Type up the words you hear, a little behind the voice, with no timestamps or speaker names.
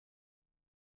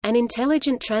An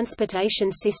intelligent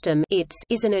transportation system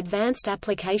is an advanced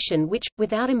application which,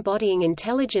 without embodying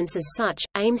intelligence as such,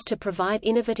 aims to provide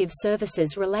innovative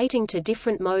services relating to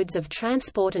different modes of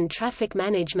transport and traffic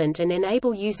management and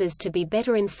enable users to be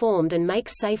better informed and make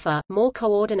safer, more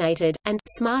coordinated, and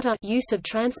smarter use of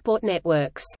transport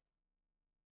networks.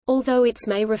 Although ITS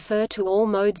may refer to all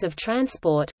modes of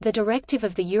transport, the Directive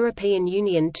of the European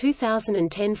Union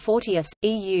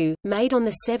 2010/40/EU, made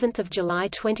on 7 July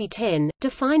 2010,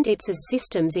 defined ITS as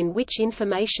systems in which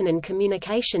information and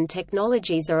communication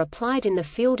technologies are applied in the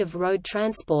field of road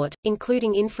transport,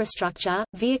 including infrastructure,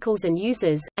 vehicles and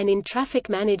users, and in traffic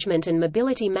management and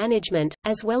mobility management,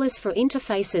 as well as for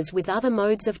interfaces with other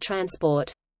modes of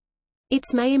transport.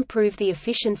 ITS may improve the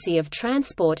efficiency of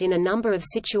transport in a number of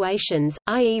situations,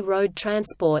 i.e. road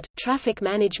transport, traffic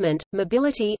management,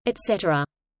 mobility, etc.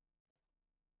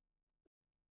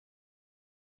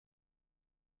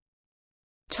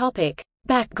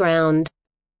 Background.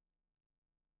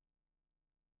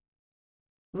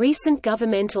 Recent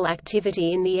governmental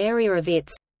activity in the area of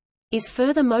ITS is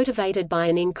further motivated by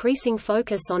an increasing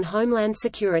focus on homeland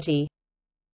security.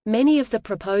 Many of the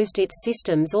proposed ITS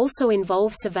systems also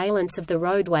involve surveillance of the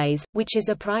roadways, which is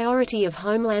a priority of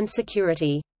homeland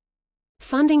security.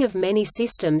 Funding of many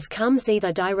systems comes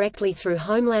either directly through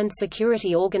homeland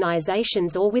security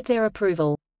organizations or with their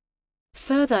approval.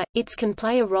 Further, ITS can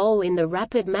play a role in the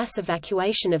rapid mass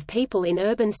evacuation of people in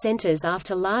urban centers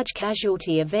after large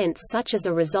casualty events such as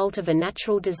a result of a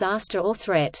natural disaster or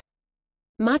threat.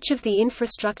 Much of the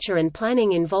infrastructure and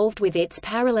planning involved with ITS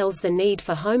parallels the need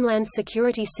for homeland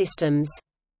security systems.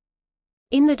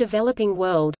 In the developing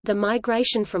world, the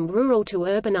migration from rural to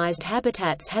urbanized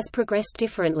habitats has progressed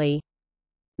differently.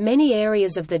 Many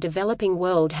areas of the developing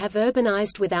world have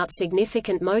urbanized without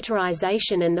significant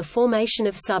motorization and the formation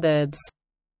of suburbs.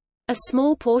 A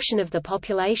small portion of the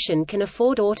population can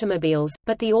afford automobiles,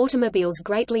 but the automobiles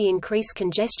greatly increase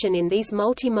congestion in these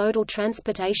multimodal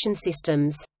transportation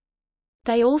systems.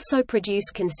 They also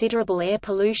produce considerable air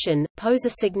pollution, pose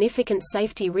a significant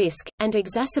safety risk, and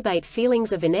exacerbate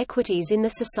feelings of inequities in the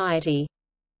society.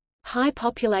 High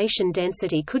population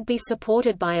density could be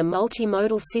supported by a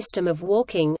multimodal system of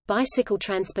walking, bicycle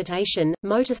transportation,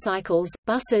 motorcycles,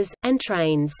 buses, and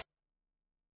trains.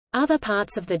 Other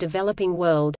parts of the developing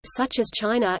world, such as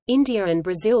China, India and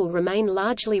Brazil, remain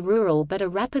largely rural but are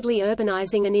rapidly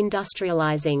urbanizing and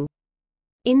industrializing.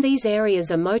 In these areas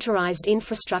a motorized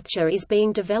infrastructure is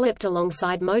being developed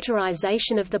alongside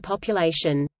motorization of the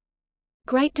population.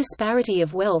 Great disparity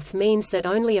of wealth means that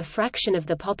only a fraction of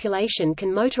the population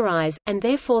can motorize, and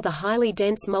therefore the highly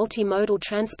dense multimodal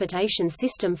transportation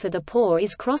system for the poor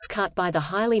is cross-cut by the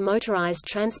highly motorized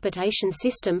transportation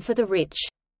system for the rich.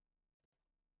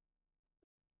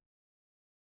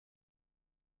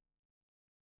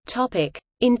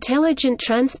 Intelligent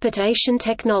transportation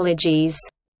technologies.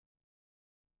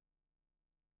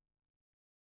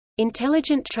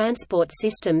 Intelligent transport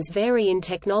systems vary in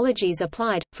technologies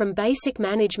applied, from basic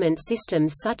management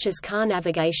systems such as car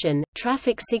navigation,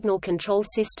 traffic signal control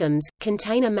systems,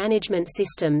 container management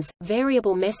systems,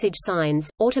 variable message signs,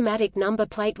 automatic number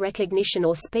plate recognition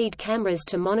or speed cameras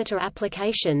to monitor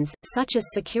applications, such as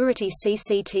security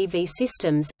CCTV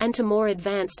systems, and to more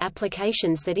advanced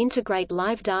applications that integrate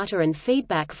live data and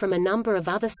feedback from a number of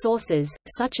other sources,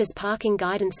 such as parking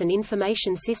guidance and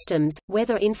information systems,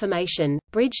 weather information,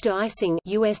 bridge de-icing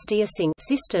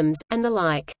systems, and the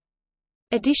like.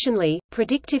 Additionally,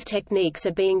 predictive techniques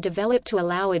are being developed to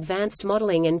allow advanced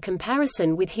modeling and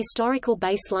comparison with historical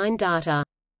baseline data.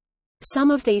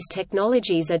 Some of these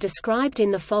technologies are described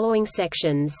in the following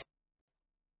sections.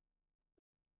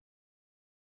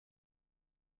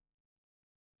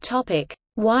 Topic: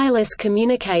 Wireless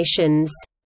communications.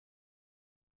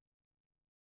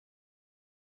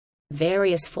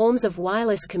 Various forms of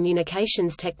wireless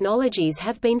communications technologies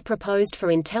have been proposed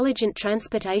for intelligent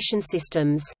transportation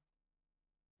systems.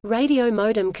 Radio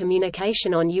modem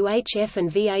communication on UHF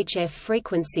and VHF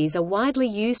frequencies are widely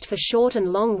used for short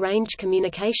and long-range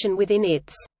communication within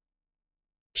ITS.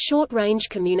 Short-range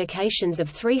communications of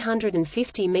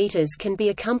 350 meters can be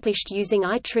accomplished using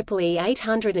IEEE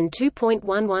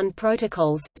 802.11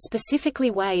 protocols,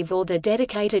 specifically WAVE or the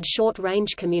dedicated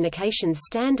short-range communications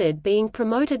standard being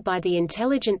promoted by the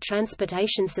Intelligent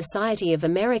Transportation Society of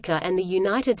America and the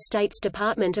United States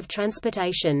Department of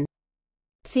Transportation.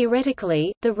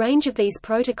 Theoretically, the range of these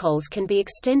protocols can be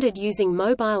extended using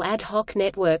mobile ad hoc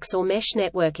networks or mesh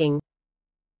networking.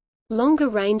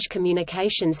 Longer-range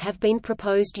communications have been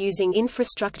proposed using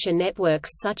infrastructure networks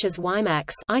such as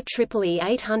WiMAX IEEE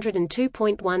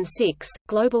 802.16,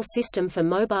 Global System for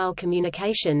Mobile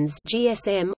Communications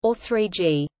 (GSM), or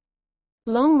 3G.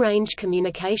 Long-range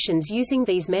communications using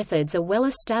these methods are well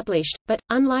established, but,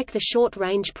 unlike the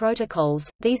short-range protocols,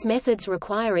 these methods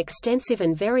require extensive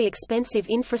and very expensive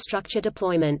infrastructure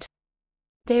deployment.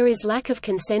 There is lack of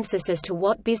consensus as to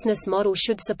what business model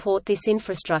should support this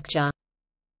infrastructure.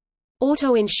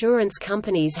 Auto insurance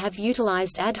companies have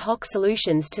utilized ad hoc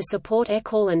solutions to support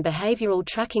AirCall and behavioral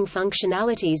tracking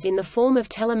functionalities in the form of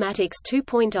Telematics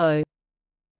 2.0.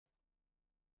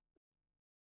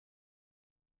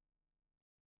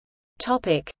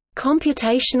 Topic: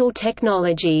 Computational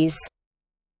technologies.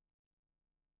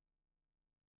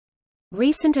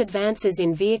 Recent advances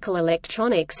in vehicle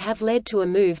electronics have led to a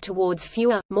move towards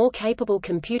fewer, more capable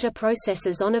computer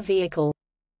processors on a vehicle.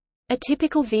 A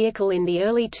typical vehicle in the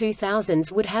early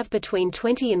 2000s would have between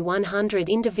 20 and 100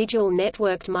 individual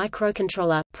networked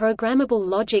microcontroller, programmable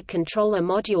logic controller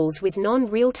modules with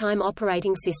non-real-time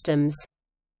operating systems.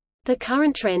 The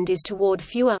current trend is toward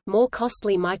fewer, more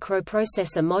costly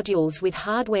microprocessor modules with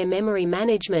hardware memory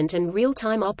management and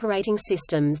real-time operating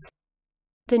systems.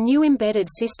 The new embedded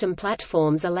system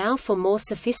platforms allow for more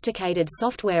sophisticated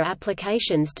software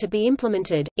applications to be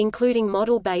implemented, including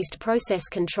model-based process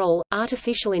control,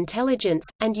 artificial intelligence,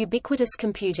 and ubiquitous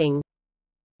computing.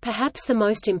 Perhaps the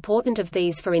most important of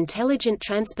these for intelligent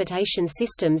transportation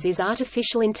systems is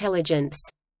artificial intelligence.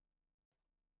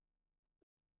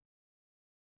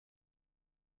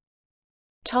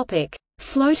 Topic: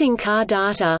 Floating car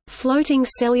data, floating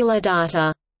cellular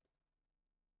data.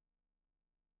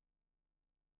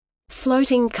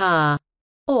 Floating car,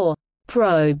 or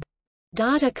probe,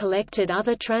 data collected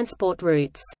other transport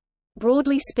routes.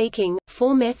 Broadly speaking,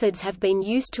 four methods have been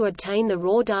used to obtain the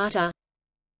raw data.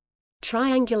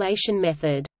 Triangulation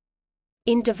method.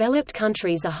 In developed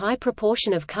countries a high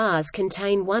proportion of cars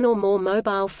contain one or more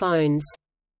mobile phones.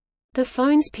 The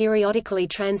phones periodically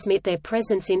transmit their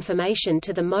presence information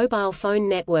to the mobile phone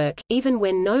network, even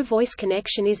when no voice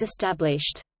connection is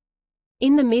established.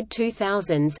 In the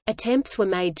mid-2000s, attempts were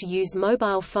made to use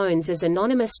mobile phones as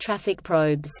anonymous traffic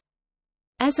probes.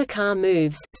 As a car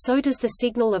moves, so does the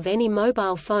signal of any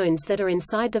mobile phones that are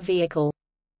inside the vehicle.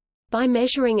 By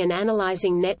measuring and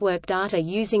analyzing network data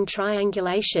using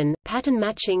triangulation, pattern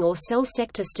matching or cell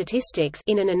sector statistics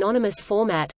in an anonymous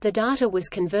format, the data was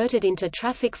converted into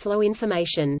traffic flow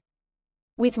information.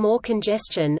 With more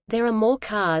congestion, there are more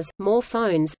cars, more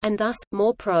phones, and thus,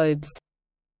 more probes.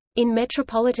 In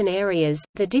metropolitan areas,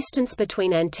 the distance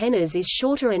between antennas is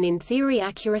shorter and in theory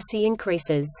accuracy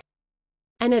increases.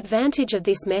 An advantage of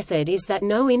this method is that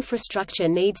no infrastructure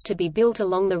needs to be built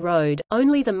along the road,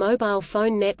 only the mobile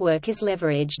phone network is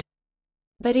leveraged.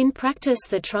 But in practice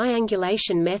the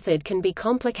triangulation method can be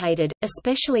complicated,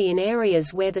 especially in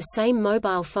areas where the same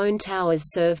mobile phone towers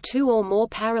serve two or more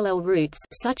parallel routes,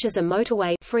 such as a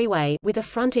motorway freeway with a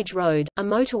frontage road, a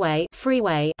motorway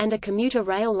freeway and a commuter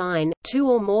rail line, two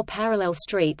or more parallel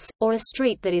streets, or a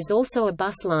street that is also a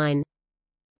bus line.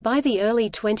 By the early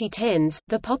 2010s,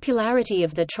 the popularity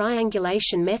of the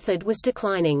triangulation method was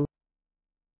declining.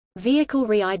 Vehicle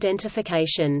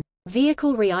re-identification.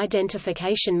 Vehicle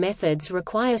re-identification methods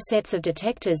require sets of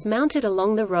detectors mounted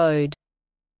along the road.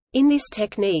 In this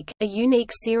technique, a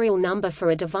unique serial number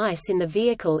for a device in the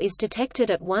vehicle is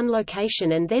detected at one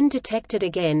location and then detected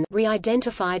again,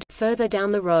 re-identified, further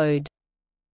down the road.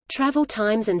 Travel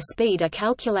times and speed are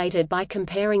calculated by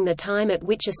comparing the time at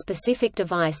which a specific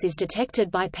device is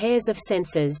detected by pairs of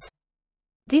sensors.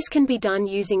 This can be done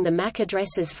using the MAC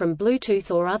addresses from Bluetooth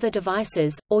or other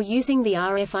devices, or using the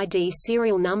RFID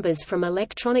serial numbers from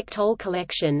electronic toll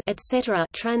collection, etc.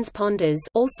 transponders,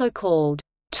 also called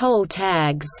toll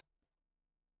tags.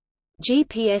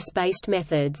 GPS-based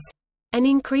methods. An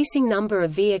increasing number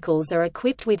of vehicles are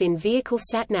equipped with in-vehicle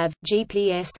SatNav,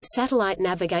 GPS satellite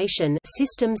navigation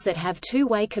systems that have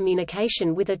two-way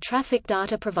communication with a traffic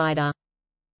data provider.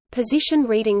 Position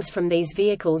readings from these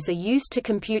vehicles are used to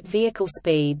compute vehicle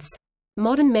speeds.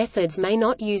 Modern methods may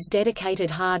not use dedicated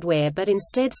hardware but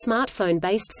instead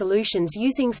smartphone-based solutions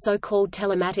using so-called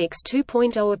Telematics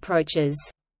 2.0 approaches.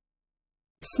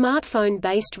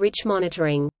 Smartphone-based rich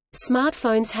monitoring.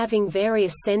 Smartphones having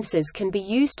various sensors can be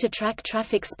used to track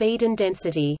traffic speed and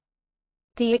density.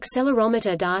 The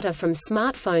accelerometer data from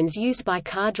smartphones used by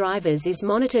car drivers is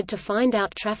monitored to find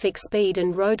out traffic speed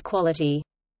and road quality.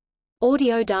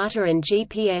 Audio data and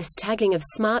GPS tagging of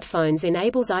smartphones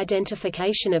enables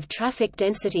identification of traffic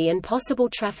density and possible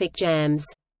traffic jams.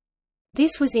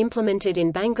 This was implemented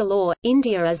in Bangalore,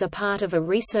 India as a part of a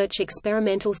research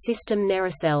experimental system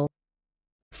Nericell.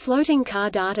 Floating car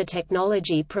data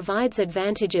technology provides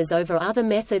advantages over other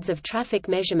methods of traffic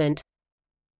measurement.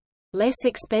 Less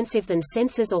expensive than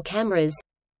sensors or cameras.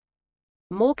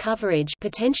 more coverage,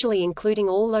 potentially including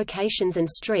all locations and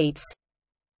streets,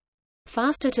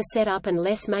 faster to set up and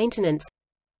less maintenance,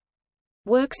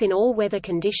 works in all weather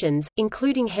conditions,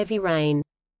 including heavy rain.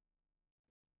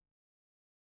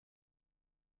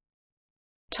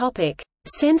 Topic: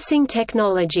 Sensing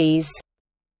technologies.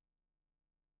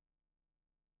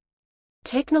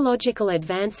 Technological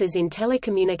advances in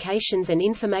telecommunications and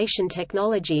information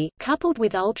technology, coupled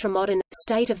with ultramodern,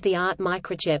 state-of-the-art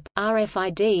microchip,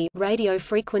 RFID radio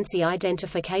frequency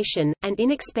identification, and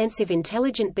inexpensive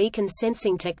intelligent beacon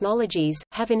sensing technologies,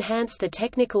 have enhanced the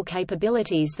technical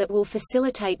capabilities that will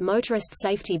facilitate motorist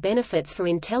safety benefits for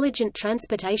intelligent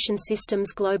transportation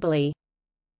systems globally.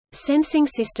 Sensing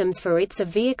systems for its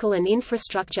vehicle and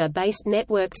infrastructure-based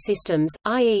networked systems,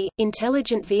 i.e.,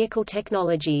 intelligent vehicle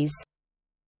technologies.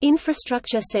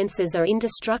 Infrastructure sensors are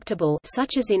indestructible,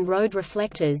 such as in road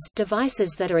reflectors,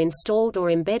 devices that are installed or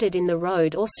embedded in the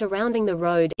road or surrounding the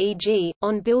road, e.g.,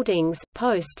 on buildings,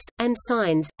 posts, and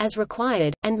signs, as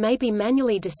required, and may be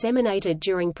manually disseminated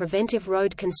during preventive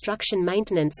road construction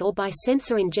maintenance or by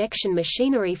sensor injection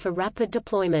machinery for rapid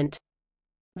deployment.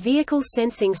 Vehicle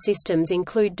sensing systems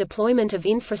include deployment of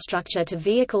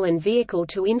infrastructure-to-vehicle and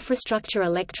vehicle-to-infrastructure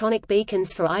electronic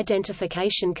beacons for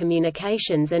identification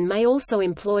communications and may also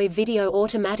employ video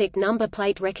automatic number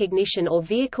plate recognition or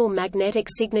vehicle magnetic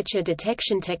signature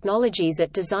detection technologies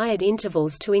at desired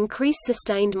intervals to increase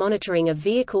sustained monitoring of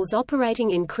vehicles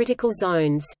operating in critical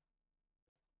zones.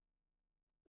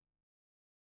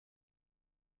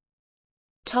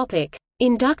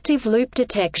 Inductive loop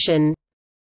detection.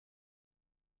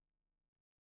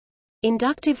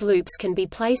 Inductive loops can be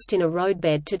placed in a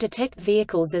roadbed to detect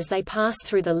vehicles as they pass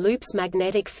through the loop's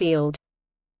magnetic field.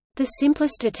 The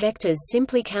simplest detectors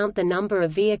simply count the number of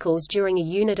vehicles during a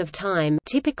unit of time,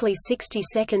 typically 60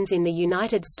 seconds in the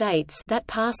United States, that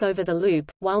pass over the loop,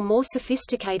 while more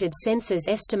sophisticated sensors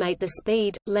estimate the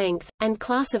speed, length, and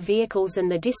class of vehicles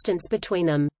and the distance between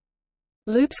them.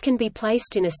 Loops can be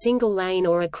placed in a single lane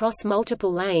or across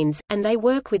multiple lanes, and they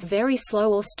work with very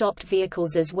slow or stopped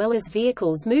vehicles as well as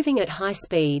vehicles moving at high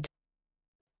speed.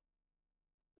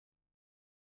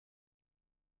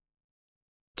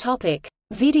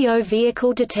 Video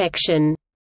vehicle detection.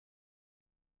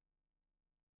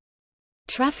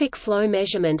 Traffic flow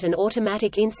measurement and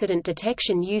automatic incident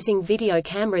detection using video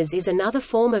cameras is another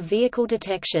form of vehicle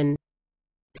detection.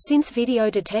 Since video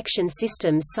detection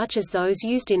systems such as those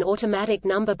used in automatic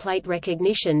number plate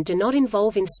recognition do not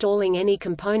involve installing any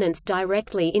components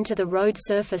directly into the road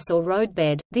surface or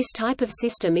roadbed, this type of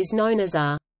system is known as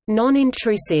a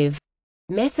non-intrusive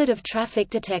method of traffic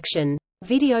detection.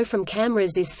 Video from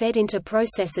cameras is fed into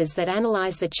processors that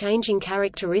analyze the changing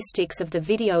characteristics of the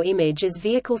video image as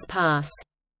vehicles pass.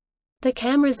 The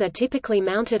cameras are typically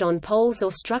mounted on poles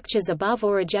or structures above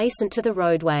or adjacent to the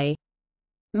roadway.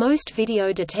 Most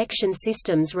video detection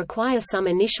systems require some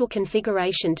initial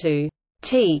configuration to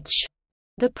teach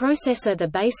the processor the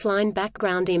baseline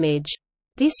background image.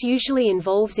 This usually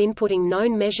involves inputting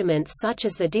known measurements such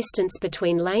as the distance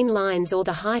between lane lines or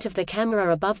the height of the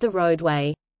camera above the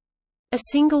roadway. A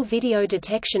single video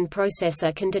detection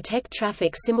processor can detect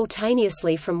traffic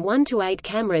simultaneously from 1 to 8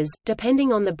 cameras,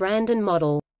 depending on the brand and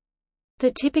model.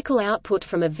 The typical output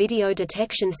from a video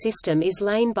detection system is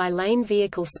lane-by-lane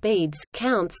vehicle speeds,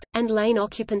 counts, and lane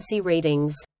occupancy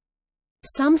readings.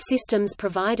 Some systems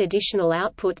provide additional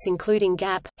outputs including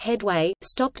gap, headway,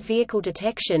 stopped vehicle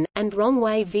detection, and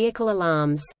wrong-way vehicle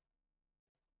alarms.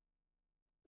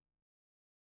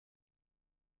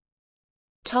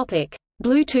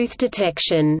 Bluetooth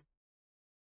detection.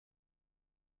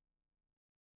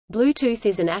 Bluetooth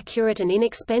is an accurate and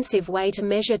inexpensive way to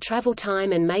measure travel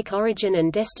time and make origin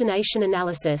and destination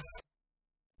analysis.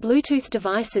 Bluetooth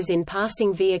devices in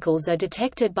passing vehicles are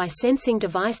detected by sensing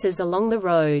devices along the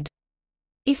road.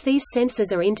 If these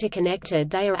sensors are interconnected,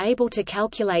 they are able to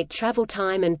calculate travel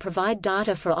time and provide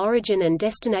data for origin and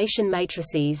destination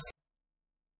matrices.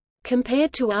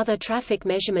 Compared to other traffic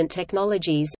measurement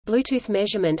technologies, Bluetooth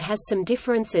measurement has some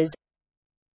differences.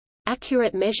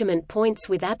 Accurate measurement points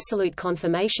with absolute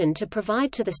confirmation to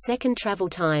provide to the second travel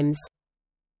times.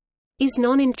 Is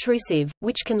non-intrusive,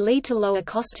 which can lead to lower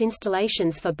cost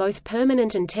installations for both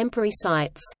permanent and temporary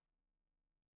sites.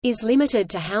 Is limited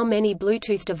to how many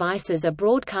Bluetooth devices are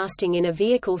broadcasting in a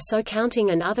vehicle, so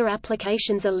counting and other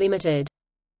applications are limited.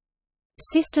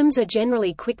 Systems are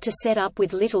generally quick to set up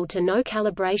with little to no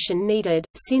calibration needed.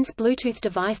 Since Bluetooth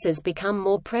devices become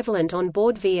more prevalent on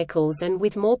board vehicles and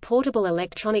with more portable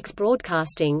electronics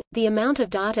broadcasting, the amount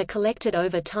of data collected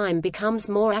over time becomes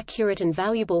more accurate and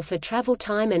valuable for travel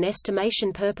time and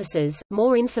estimation purposes.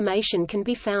 More information can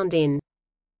be found in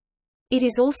It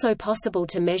is also possible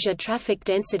to measure traffic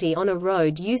density on a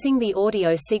road using the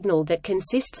audio signal that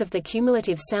consists of the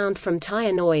cumulative sound from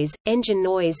tire noise, engine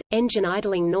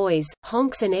idling noise,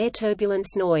 honks and air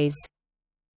turbulence noise.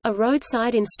 A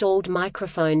roadside installed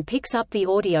microphone picks up the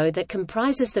audio that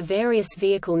comprises the various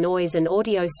vehicle noise, and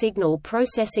audio signal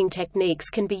processing techniques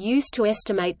can be used to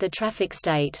estimate the traffic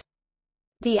state.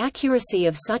 The accuracy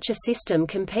of such a system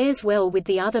compares well with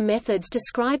the other methods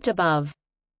described above.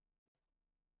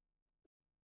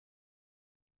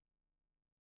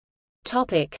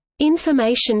 Topic: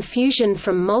 Information fusion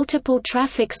from multiple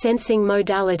traffic sensing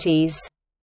modalities.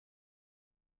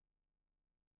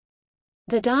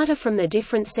 The data from the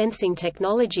different sensing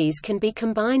technologies can be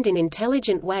combined in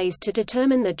intelligent ways to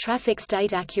determine the traffic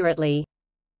state accurately.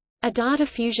 A data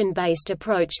fusion-based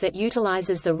approach that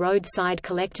utilizes the roadside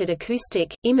collected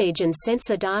acoustic, image and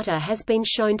sensor data has been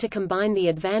shown to combine the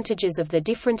advantages of the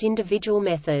different individual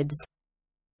methods.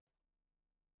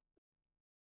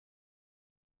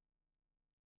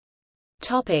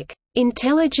 Topic: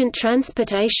 Intelligent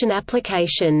transportation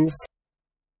applications.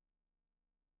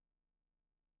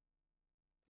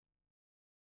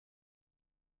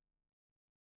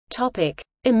 Topic: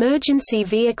 Emergency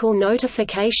vehicle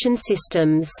notification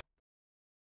systems.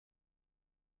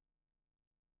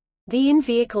 The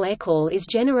in-vehicle eCall is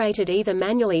generated either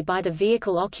manually by the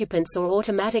vehicle occupants or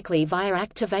automatically via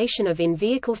activation of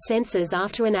in-vehicle sensors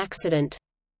after an accident.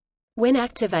 When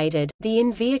activated, the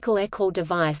in-vehicle eCall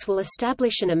device will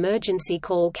establish an emergency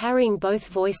call carrying both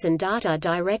voice and data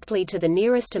directly to the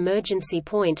nearest emergency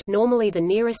point, normally the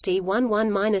nearest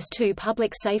E11-2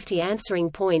 public safety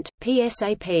answering point,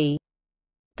 PSAP.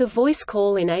 The voice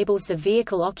call enables the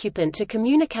vehicle occupant to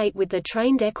communicate with the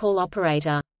trained eCall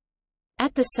operator.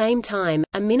 At the same time,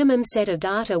 a minimum set of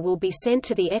data will be sent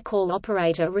to the eCall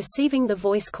operator receiving the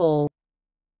voice call.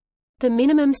 The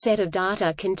minimum set of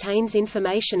data contains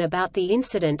information about the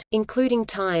incident, including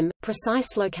time,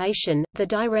 precise location, the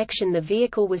direction the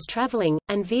vehicle was traveling,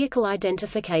 and vehicle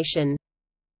identification.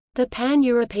 The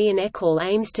Pan-European eCall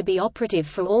aims to be operative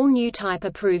for all new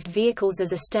type-approved vehicles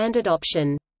as a standard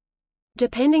option.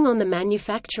 Depending on the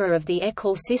manufacturer of the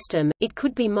eCall system, it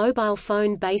could be mobile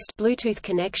phone-based Bluetooth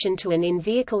connection to an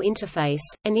in-vehicle interface,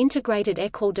 an integrated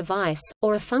eCall device,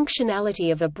 or a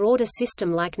functionality of a broader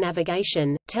system like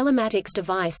navigation, telematics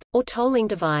device, or tolling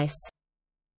device.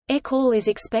 eCall is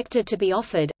expected to be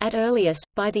offered, at earliest,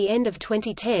 by the end of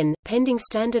 2010, pending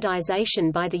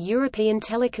standardization by the European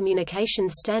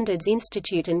Telecommunications Standards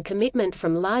Institute and commitment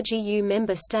from large EU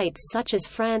member states such as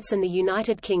France and the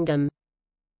United Kingdom.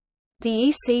 The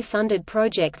EC-funded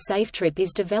project SafeTrip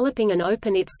is developing an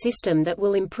open ITS system that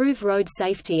will improve road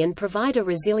safety and provide a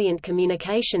resilient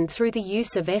communication through the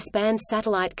use of S-band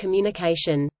satellite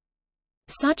communication.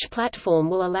 Such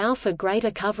platform will allow for greater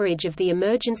coverage of the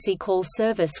emergency call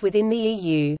service within the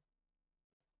EU.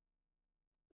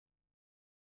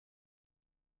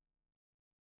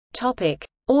 Topic: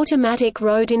 Automatic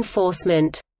road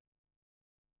enforcement.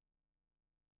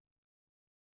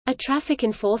 A traffic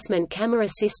enforcement camera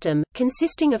system,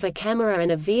 consisting of a camera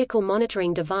and a vehicle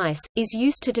monitoring device, is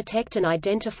used to detect and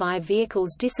identify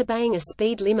vehicles disobeying a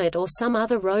speed limit or some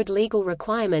other road legal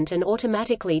requirement and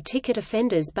automatically ticket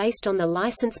offenders based on the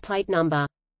license plate number.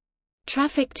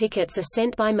 Traffic tickets are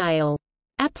sent by mail.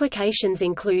 Applications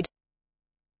include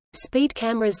speed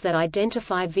cameras that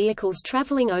identify vehicles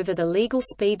traveling over the legal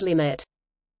speed limit.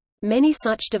 Many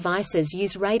such devices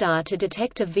use radar to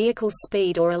detect a vehicle's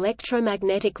speed or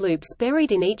electromagnetic loops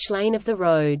buried in each lane of the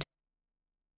road.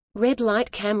 Red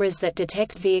light cameras that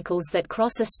detect vehicles that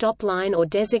cross a stop line or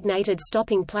designated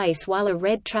stopping place while a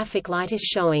red traffic light is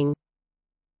showing.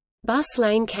 Bus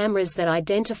lane cameras that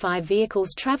identify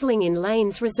vehicles traveling in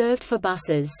lanes reserved for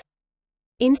buses.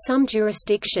 In some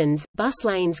jurisdictions, bus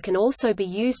lanes can also be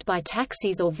used by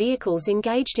taxis or vehicles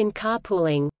engaged in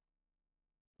carpooling.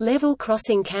 Level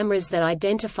crossing cameras that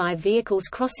identify vehicles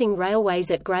crossing railways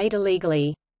at grade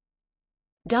illegally.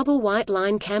 Double white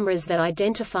line cameras that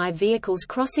identify vehicles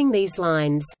crossing these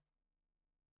lines.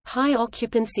 High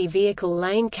occupancy vehicle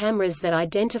lane cameras that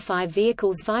identify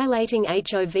vehicles violating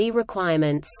HOV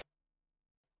requirements.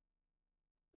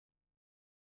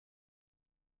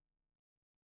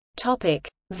 Topic: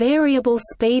 Variable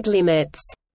speed limits.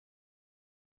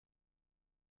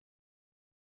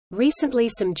 Recently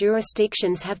some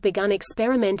jurisdictions have begun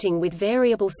experimenting with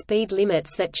variable speed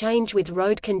limits that change with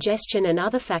road congestion and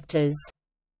other factors.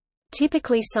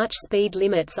 Typically such speed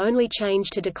limits only change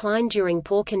to decline during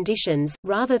poor conditions,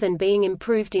 rather than being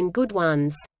improved in good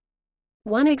ones.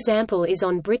 One example is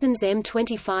on Britain's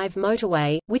M25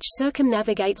 motorway, which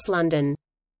circumnavigates London.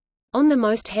 On the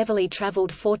most heavily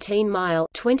traveled 14-mile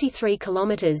 (23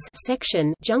 kilometers)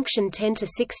 section, junction 10 to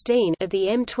 16 of the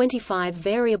M25,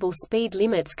 variable speed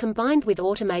limits combined with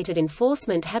automated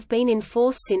enforcement have been in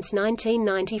force since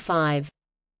 1995.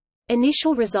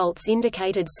 Initial results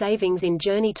indicated savings in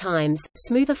journey times,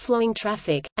 smoother flowing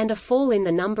traffic, and a fall in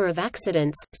the number of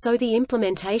accidents, so the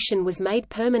implementation was made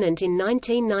permanent in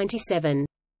 1997.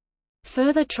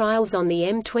 Further trials on the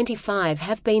M25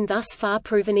 have been thus far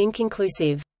proven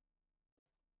inconclusive.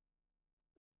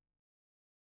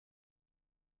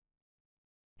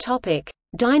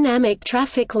 Dynamic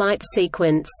traffic light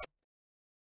sequence.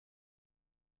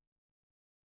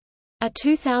 A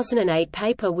 2008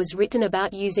 paper was written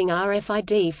about using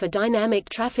RFID for dynamic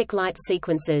traffic light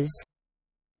sequences.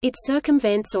 It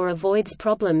circumvents or avoids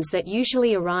problems that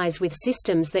usually arise with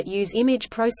systems that use image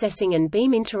processing and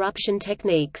beam interruption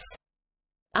techniques.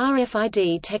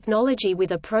 RFID technology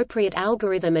with appropriate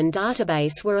algorithm and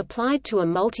database were applied to a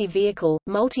multi-vehicle,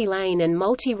 multi-lane and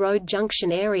multi-road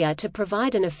junction area to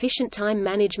provide an efficient time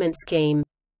management scheme.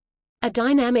 A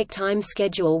dynamic time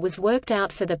schedule was worked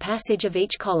out for the passage of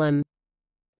each column.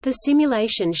 The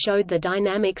simulation showed the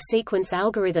dynamic sequence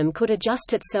algorithm could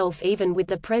adjust itself even with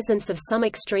the presence of some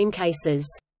extreme cases.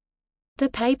 The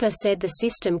paper said the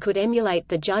system could emulate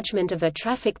the judgment of a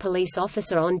traffic police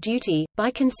officer on duty,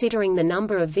 by considering the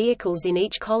number of vehicles in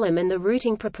each column and the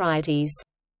routing proprieties.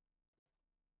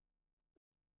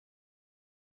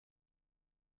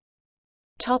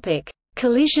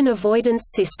 Collision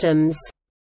avoidance systems.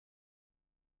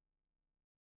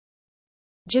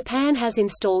 Japan has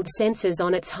installed sensors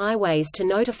on its highways to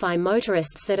notify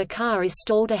motorists that a car is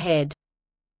stalled ahead.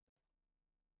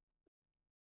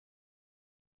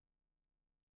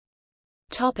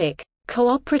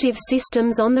 Cooperative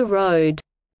systems on the road.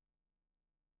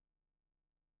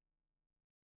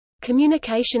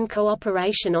 Communication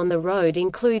cooperation on the road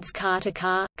includes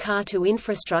car-to-car,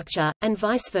 car-to-infrastructure, and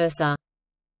vice versa.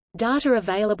 Data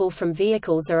available from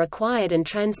vehicles are acquired and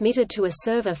transmitted to a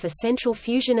server for central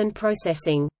fusion and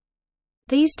processing.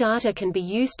 These data can be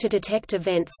used to detect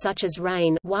events such as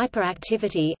rain, wiper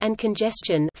activity, and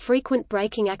congestion, frequent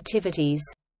braking activities.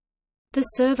 The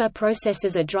server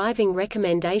processes a driving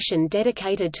recommendation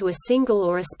dedicated to a single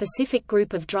or a specific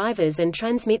group of drivers and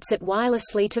transmits it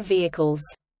wirelessly to vehicles.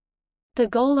 The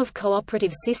goal of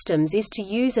cooperative systems is to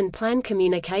use and plan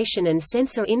communication and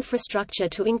sensor infrastructure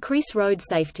to increase road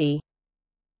safety.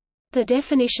 The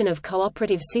definition of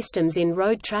cooperative systems in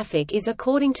road traffic is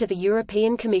according to the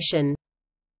European Commission.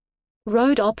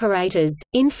 Road operators,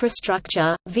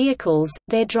 infrastructure, vehicles,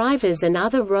 their drivers and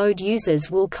other road users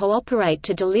will cooperate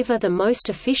to deliver the most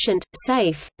efficient,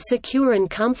 safe, secure and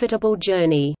comfortable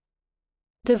journey.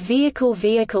 The vehicle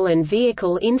and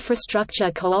vehicle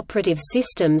infrastructure cooperative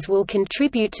systems will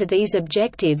contribute to these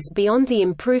objectives beyond the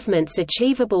improvements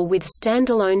achievable with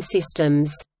standalone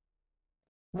systems.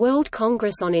 World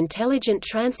Congress on Intelligent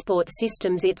Transport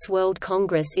Systems. Its World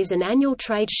Congress is an annual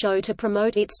trade show to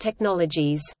promote its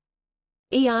technologies.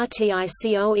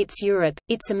 ERTICO ITS Europe,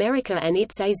 ITS America and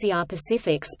ITS Asia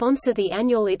Pacific sponsor the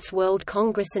annual ITS World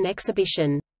Congress and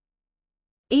exhibition.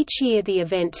 Each year the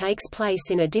event takes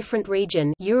place in a different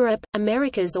region, Europe,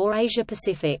 Americas or Asia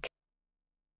Pacific.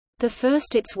 The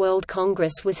first ITS World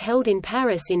Congress was held in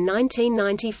Paris in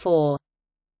 1994.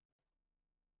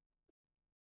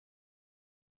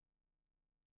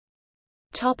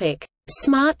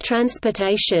 Smart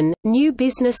transportation, new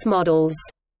business models.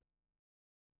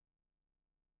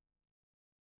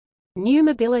 New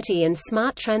mobility and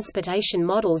smart transportation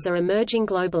models are emerging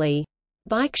globally.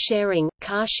 Bike sharing,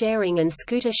 car sharing and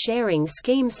scooter sharing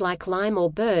schemes like Lime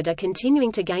or Bird are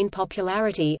continuing to gain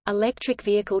popularity. Electric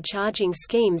vehicle charging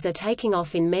schemes are taking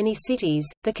off in many cities.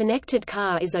 The connected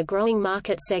car is a growing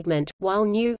market segment, while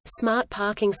new, smart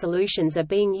parking solutions are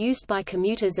being used by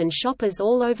commuters and shoppers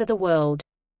all over the world.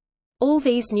 All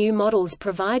these new models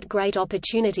provide great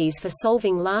opportunities for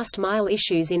solving last-mile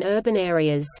issues in urban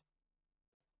areas.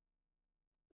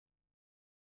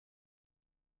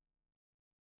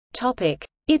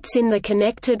 It's in the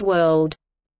connected world.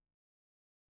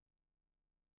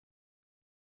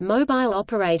 Mobile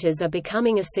operators are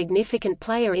becoming a significant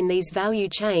player in these value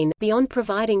chain, beyond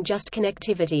providing just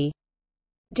connectivity.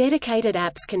 Dedicated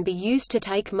apps can be used to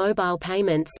take mobile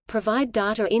payments, provide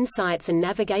data insights and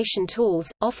navigation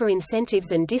tools, offer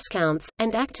incentives and discounts,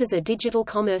 and act as a digital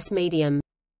commerce medium.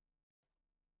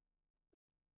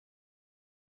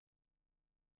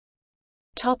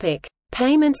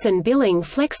 Payments and billing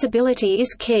flexibility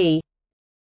is key.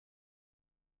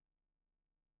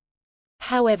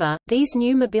 However, these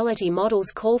new mobility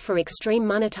models call for extreme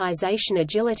monetization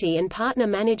agility and partner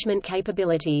management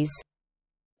capabilities.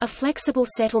 A flexible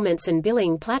settlements and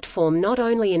billing platform not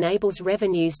only enables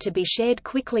revenues to be shared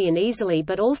quickly and easily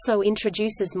but also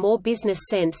introduces more business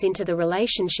sense into the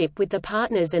relationship with the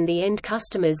partners and the end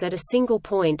customers at a single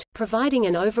point, providing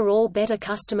an overall better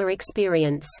customer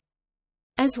experience.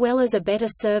 As well as a better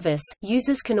service,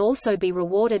 users can also be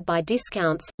rewarded by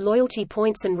discounts, loyalty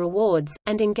points and rewards,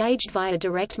 and engaged via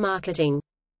direct marketing.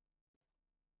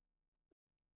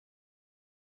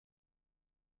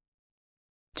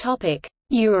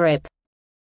 Europe.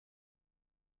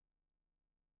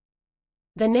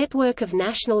 The network of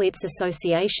national ITS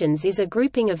associations is a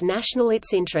grouping of national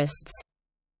ITS interests.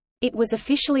 It was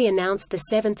officially announced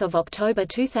 7 October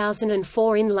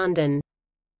 2004 in London.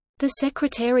 The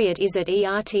secretariat is at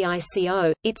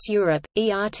ERTICO, ITS Europe.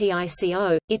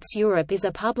 ERTICO, ITS Europe is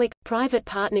a public-private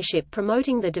partnership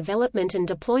promoting the development and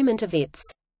deployment of ITS.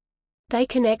 They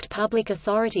connect public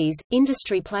authorities,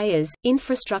 industry players,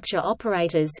 infrastructure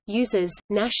operators, users,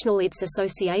 national ITS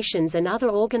associations and other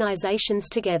organizations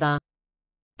together.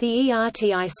 The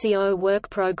ERTICO work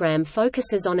program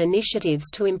focuses on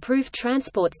initiatives to improve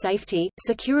transport safety,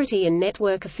 security and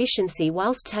network efficiency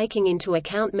whilst taking into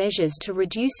account measures to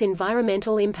reduce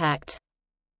environmental impact.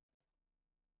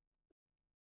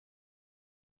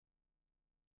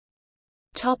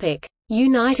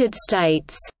 United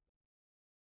States.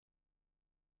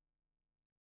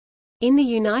 In the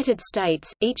United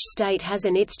States, each state has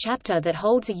an ITS chapter that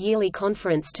holds a yearly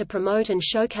conference to promote and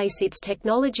showcase its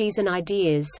technologies and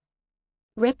ideas.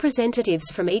 Representatives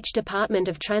from each Department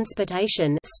of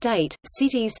Transportation, state,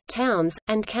 cities, towns,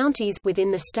 and counties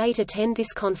within the state attend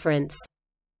this conference.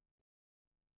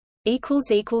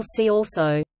 See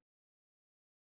also